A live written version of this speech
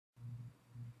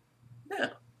Yeah.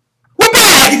 We're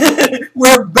back!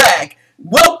 We're back.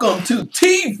 Welcome to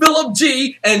T. Phillip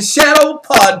G. and Shadow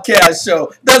Podcast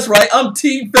Show. That's right, I'm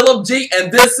T. Phillip G.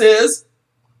 and this is...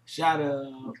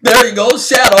 Shadow. There you go,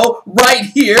 Shadow, right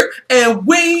here. And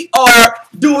we are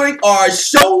doing our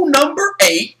show number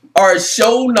 8. Our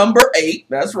show number 8,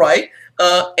 that's right.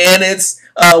 And it's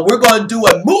we're going to do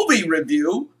a movie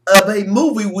review of a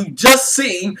movie we've just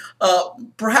seen,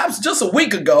 perhaps just a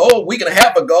week ago, a week and a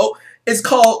half ago. It's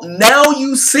called Now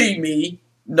You See Me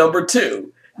number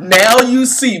 2. Now You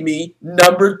See Me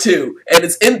number 2. And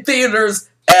it's in theaters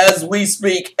as we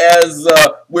speak, as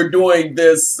we're doing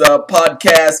this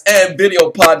podcast and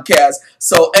video podcast.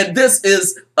 So, and this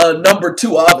is number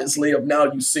 2, obviously, of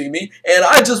Now You See Me. And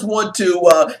I just want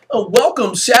to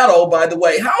welcome Shadow, by the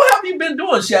way. How have you been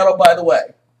doing, Shadow, by the way?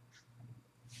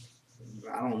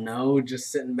 I don't know,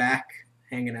 just sitting back,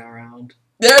 hanging out around.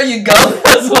 There you go.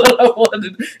 That's what I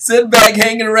wanted. Sit back,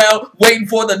 hanging around, waiting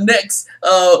for the next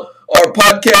our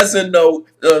podcast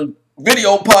and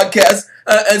video podcast.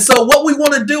 And so what we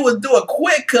want to do is do a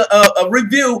quick a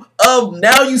review of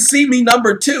Now You See Me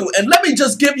number 2. And let me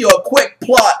just give you a quick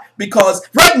plot, because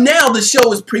right now the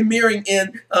show is premiering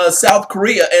in South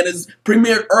Korea and is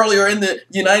premiered earlier in the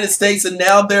United States, and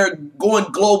now they're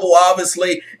going global,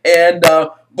 obviously. And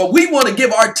but we want to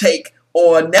give our take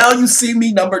on Now You See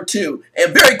Me number 2.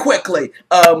 And very quickly,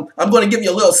 I'm going to give you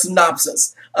a little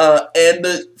synopsis. And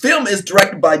the film is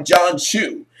directed by John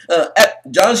Chu.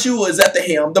 John Chu is at the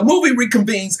helm. The movie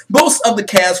reconvenes most of the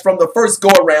cast from the first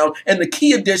go-around, and the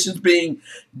key additions being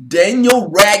Daniel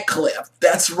Radcliffe.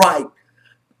 That's right,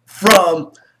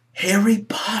 from Harry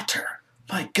Potter.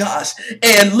 My gosh.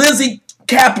 And Lizzie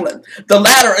Kaplan, the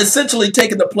latter essentially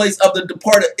taking the place of the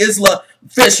departed Isla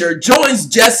Fisher, joins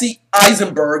Jesse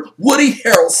Eisenberg, Woody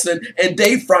Harrelson, and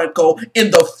Dave Franco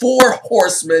in The Four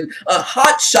Horsemen, a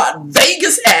hotshot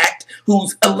Vegas act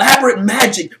whose elaborate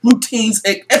magic routines,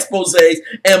 exposés,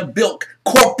 and built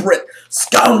corporate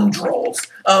scoundrels.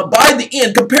 By the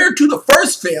end, compared to the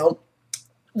first film,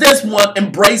 this one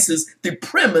embraces the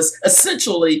premise,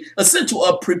 essential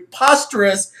of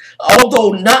preposterous,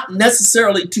 although not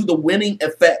necessarily to the winning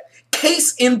effect.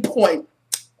 Case in point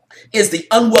is the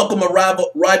unwelcome arrival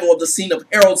of the scene of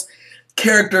Harold's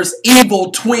character's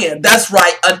evil twin. That's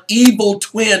right, an evil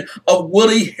twin of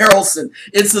Woody Harrelson.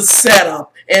 It's a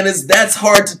setup, and that's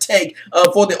hard to take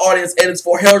for the audience, and it's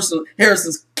for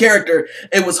Harrison's character.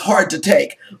 It was hard to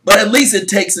take, but at least it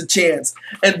takes a chance.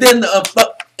 And then,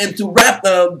 and to wrap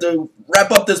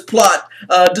up this plot,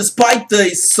 despite the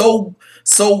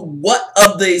so what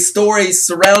of the stories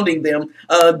surrounding them,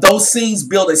 those scenes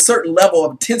build a certain level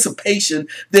of anticipation,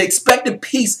 the expected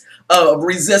piece of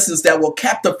resistance that will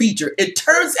cap the feature. It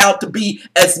turns out to be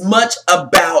as much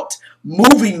about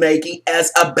movie making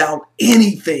as about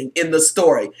anything in the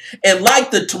story. And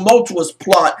like the tumultuous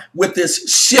plot with this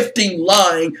shifting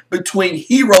line between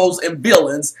heroes and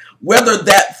villains, whether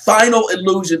that final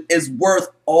illusion is worth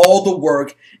all the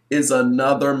work is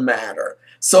another matter.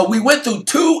 So we went through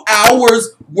 2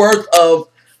 hours worth of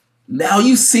Now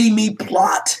You See Me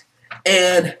plot,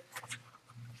 and at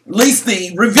least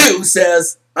the review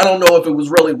says, I don't know if it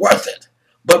was really worth it.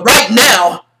 But right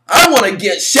now, I want to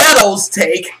get Shadow's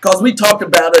take, because we talked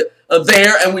about it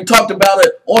there, and we talked about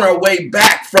it on our way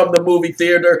back from the movie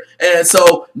theater. And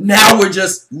so now we're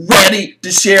just ready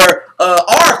to share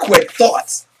our quick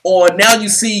thoughts on Now You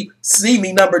See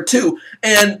Me number 2.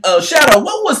 And Shadow,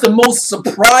 what was the most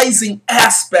surprising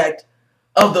aspect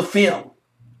of the film?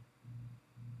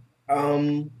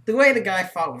 The way the guy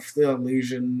fought with the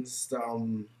illusions,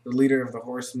 the leader of the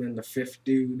horsemen, the 5th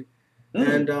dude,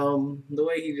 and the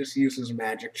way he just uses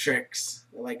magic tricks,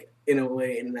 like in a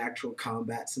way in an actual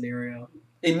combat scenario.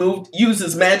 He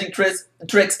uses magic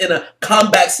tricks in a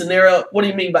combat scenario. What do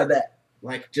you mean by that?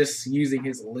 Like just using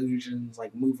his illusions,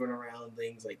 like moving around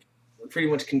things, like pretty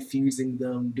much confusing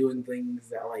them, doing things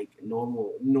that like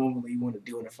normally you want to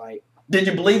do in a fight. Did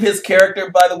you believe his character,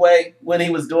 by the way, when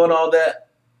he was doing all that?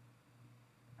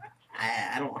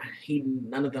 I don't.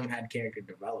 None of them had character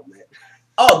development.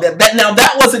 Oh, now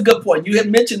that was a good point. You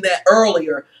had mentioned that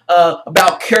earlier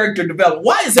about character development.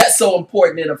 Why is that so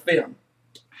important in a film?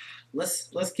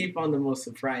 Let's keep on the most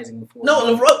surprising before. No,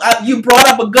 you brought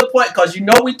up a good point, because you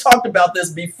know we talked about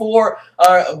this before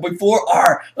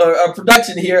our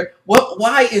production here.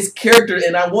 Why is character?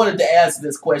 And I wanted to ask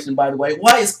this question, by the way.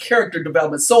 Why is character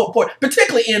development so important,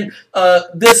 particularly in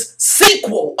this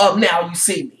sequel of Now You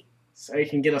See Me? So you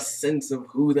can get a sense of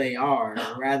who they are,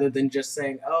 rather than just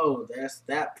saying, "Oh, that's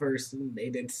that person. They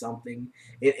did something."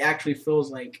 It actually feels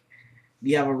like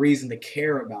you have a reason to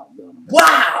care about them.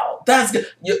 Wow, that's good.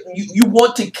 You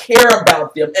want to care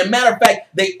about them. And matter of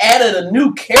fact, they added a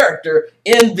new character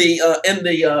in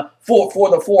the for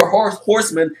the four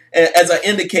horsemen, as I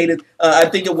indicated. I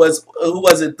think it was who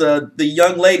was it? The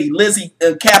young lady Lizzie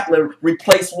Kaplan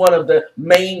replaced one of the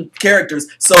main characters.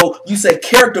 So you said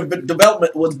character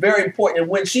development was very important. And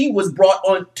when she was brought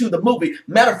on to the movie,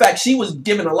 matter of fact, she was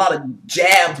giving a lot of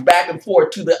jabs back and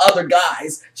forth to the other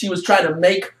guys. She was trying to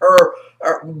make her.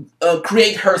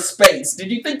 Create her space. Did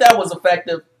you think that was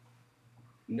effective?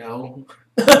 No.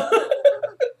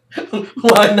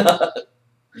 Why not?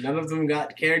 None of them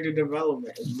got character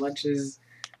development. As much as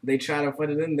they try to put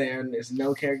it in there, and there's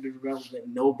no character development,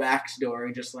 no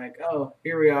backstory. Just like, oh,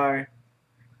 here we are.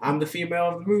 I'm the female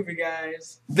of the movie,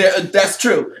 guys. That's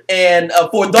true. And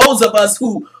for those of us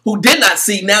who did not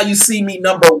see, now you see me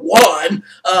number one,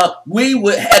 we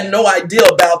had no idea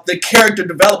about the character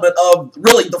development of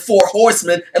really the four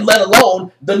horsemen, and let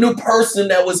alone the new person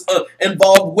that was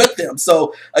involved with them.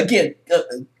 So, again,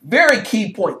 very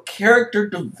key point, character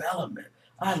development.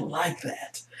 I like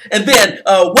that. And then,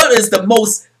 what is the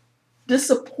most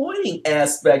disappointing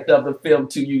aspect of the film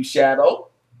to you, Shadow?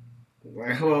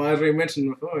 Well, as we mentioned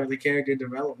before, the character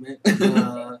development,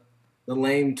 the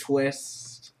lame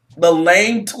twist. The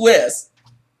lame twist.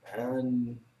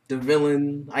 And the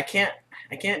villain. I can't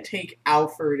take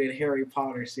Alfred and Harry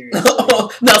Potter seriously.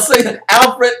 Now say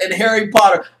Alfred and Harry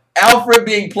Potter. Alfred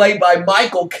being played by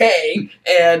Michael Caine,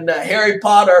 and Harry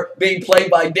Potter being played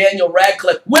by Daniel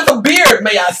Radcliffe, with a beard,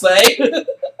 may I say.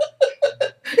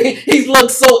 He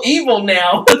looks so evil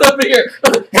now with a beard.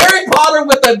 Harry Potter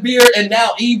with a beard and now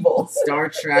evil. Star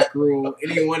Trek rule.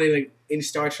 Anyone in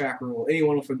Star Trek rule,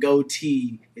 anyone with a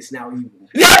goatee is now evil.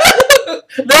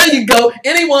 There you go.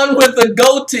 Anyone with a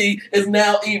goatee is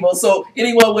now evil. So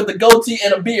anyone with a goatee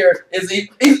and a beard is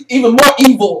even more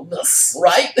evilness,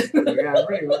 right? Yeah,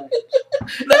 pretty much.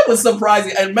 That was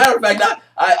surprising. And matter of fact,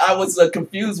 I was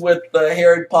confused with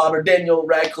Harry Potter, Daniel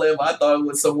Radcliffe. I thought it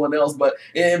was someone else, but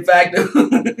in fact,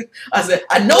 I said,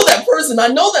 I know that person. I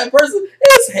know that person.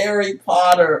 It's Harry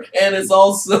Potter, and it's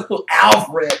also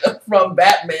Alfred from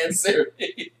Batman series.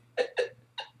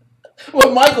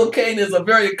 Well, Michael Caine is a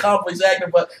very accomplished actor,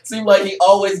 but seems like he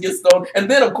always gets thrown.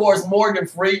 And then, of course, Morgan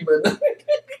Freeman.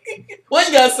 What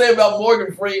you gotta say about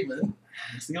Morgan Freeman?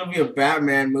 It's gonna be a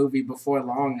Batman movie before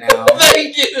long now.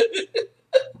 Thank you.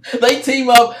 They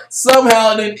team up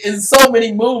somehow in so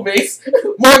many movies.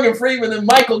 Morgan Freeman and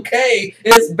Michael Caine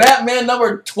is Batman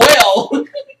number 12.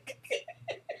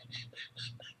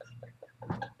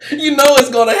 You know it's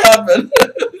gonna happen.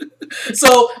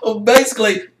 So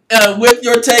basically, with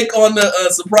your take on the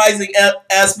surprising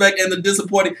aspect and the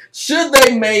disappointing, should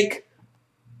they make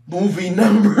movie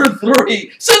number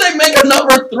 3? Should they make a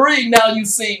number 3? Now you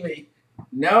see me.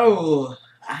 No,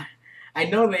 I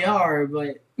know they are,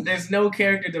 but there's no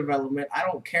character development. I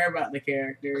don't care about the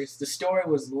characters. The story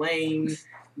was lame.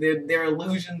 Their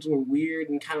illusions were weird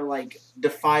and kind of like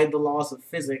defied the laws of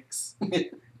physics.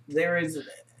 There is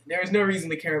no reason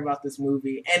to care about this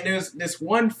movie. And there's this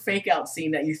one fake out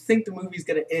scene that you think the movie's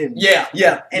gonna end. Yeah.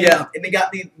 And they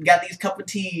got these cup of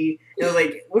tea. And they're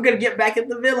like, we're gonna get back at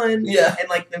the villain. Yeah. And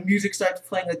like the music starts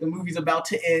playing like the movie's about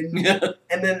to end. Yeah.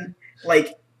 And then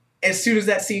like as soon as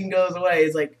that scene goes away,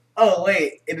 it's like, oh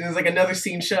wait, and then like another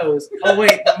scene shows. Oh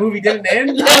wait, the movie didn't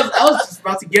end. Yeah. I was just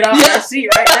about to get out of that seat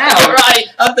right now. Right.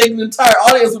 I think the entire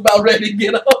audience is about ready to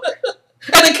get up.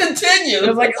 And it continues. I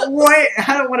was like, wait,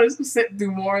 I don't want to sit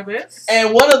through more of this.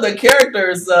 And one of the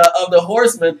characters of the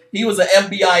Horseman, he was an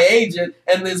FBI agent,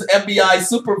 and this FBI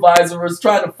supervisor was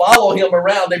trying to follow him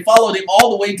around. They followed him all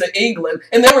the way to England,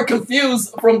 and they were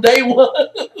confused from day one.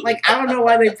 Like, I don't know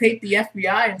why they paint the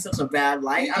FBI in such a bad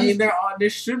light. I mean, there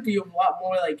should be a lot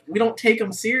more, like, we don't take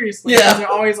them seriously. Yeah. They're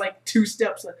always, like, 2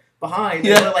 steps behind.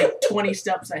 Yeah. And they're, like, 20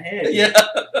 steps ahead. Yeah.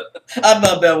 I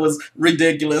thought that was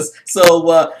ridiculous.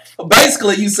 So,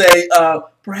 basically, you say,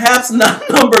 perhaps not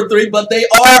number 3, but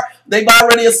they've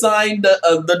already assigned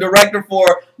the director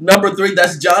for number 3.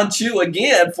 That's John Chu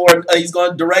again, he's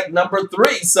going to direct number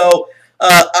 3. So,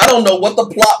 I don't know what the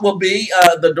plot will be.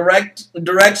 The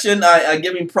direction, I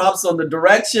give him props on the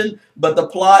direction, but the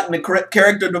plot and the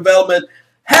character development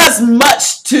has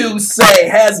much to say,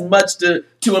 has much to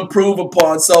improve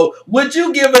upon. So, would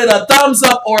you give it a thumbs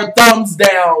up or a thumbs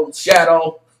down,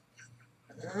 Shadow?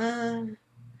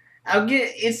 I'll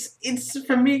get it's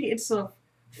for me. It's a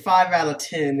 5 out of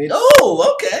 10.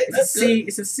 Okay,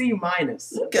 it's a C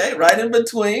minus. Okay, right in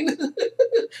between.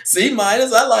 C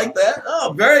minus. I like that.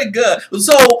 Oh, very good.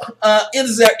 So,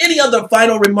 is there any other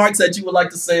final remarks that you would like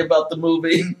to say about the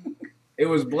movie? It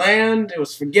was bland. It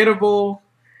was forgettable.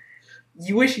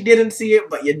 You wish you didn't see it,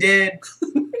 but you did.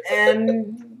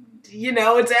 And, you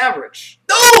know, it's average.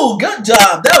 Oh, good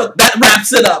job. That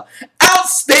wraps it up.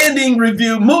 Outstanding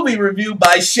movie review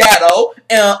by Shadow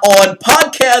on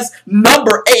podcast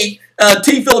number 8.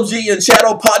 T. Phillip G and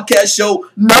Shadow podcast show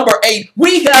number 8.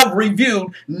 We have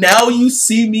reviewed Now You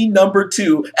See Me number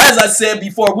 2. As I said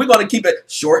before, we're going to keep it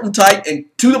short and tight and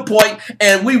to the point.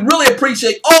 And we really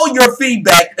appreciate all your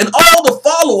feedback and all the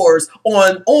followers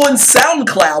on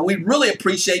SoundCloud. We really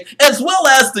appreciate, as well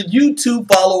as the YouTube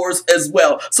followers as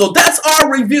well. So that's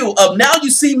our review of Now You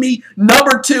See Me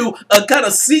number 2, a kind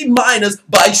of C-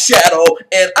 by Shadow.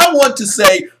 And I want to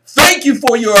say thank you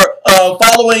for your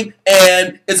following.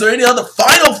 And is there any other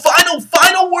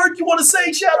final word you want to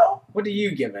say, Shadow? What do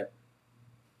you give it?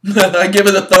 I give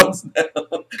it a thumbs down.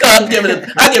 I give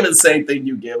it the same thing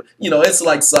you give. You know, it's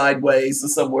like sideways or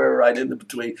somewhere right in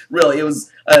between. Really, it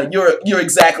was you're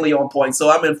exactly on point. So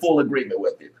I'm in full agreement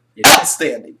with you.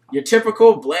 Outstanding. Your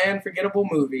typical bland, forgettable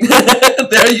movie.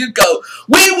 There you go.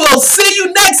 We will see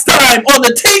you next time on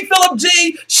the T. Phillip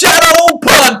G. Shadow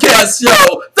Podcast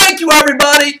Show. Thank you,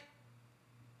 everybody.